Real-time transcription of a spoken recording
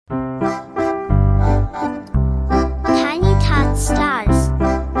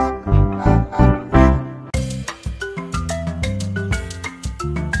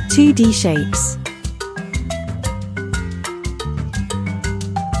3D shapes.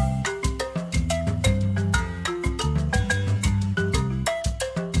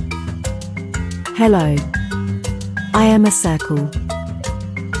 Hello. I am a circle.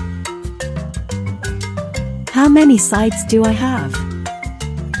 How many sides do I have?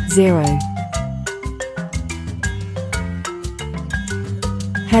 0.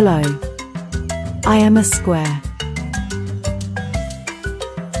 Hello. I am a square.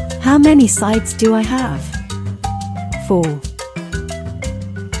 How many sides do I have? 4.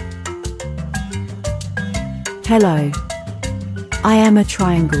 Hello. I am a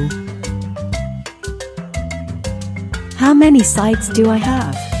triangle. How many sides do I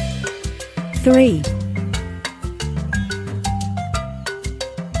have? 3.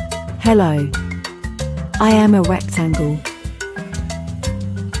 Hello. I am a rectangle.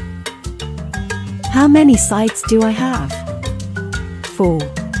 How many sides do I have? 4.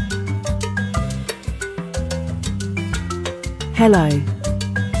 Hello.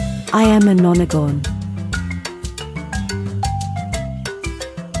 I am a nonagon.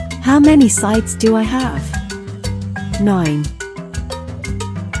 How many sides do I have? 9.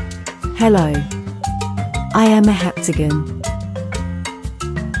 Hello. I am a heptagon.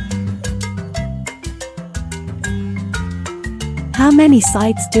 How many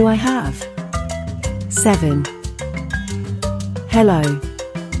sides do I have? 7. Hello.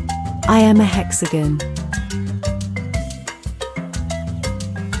 I am a hexagon.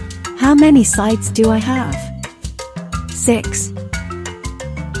 How many sides do I have? 6.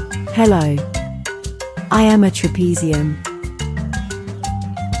 Hello. I am a trapezium.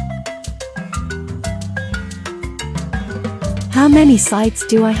 How many sides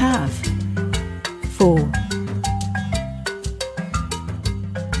do I have? 4.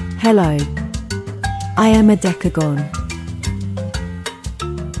 Hello. I am a decagon.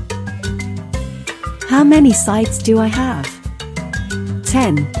 How many sides do I have?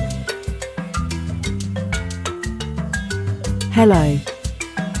 10. Hello.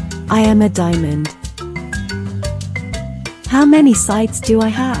 I am a diamond. How many sides do I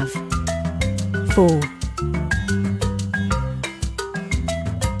have? 4.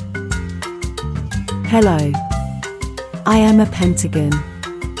 Hello. I am a pentagon.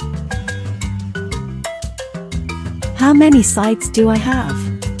 How many sides do I have?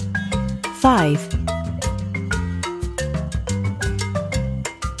 5.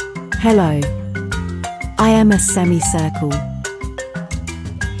 Hello. I am a semicircle.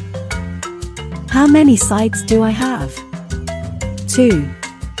 How many sides do I have? 2.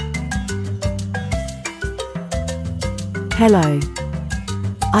 Hello.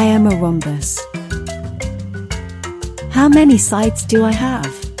 I am a rhombus. How many sides do I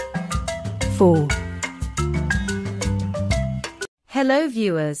have? 4. Hello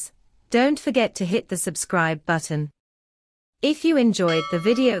viewers. Don't forget to hit the subscribe button. If you enjoyed the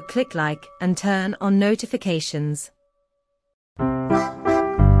video, click like and turn on notifications.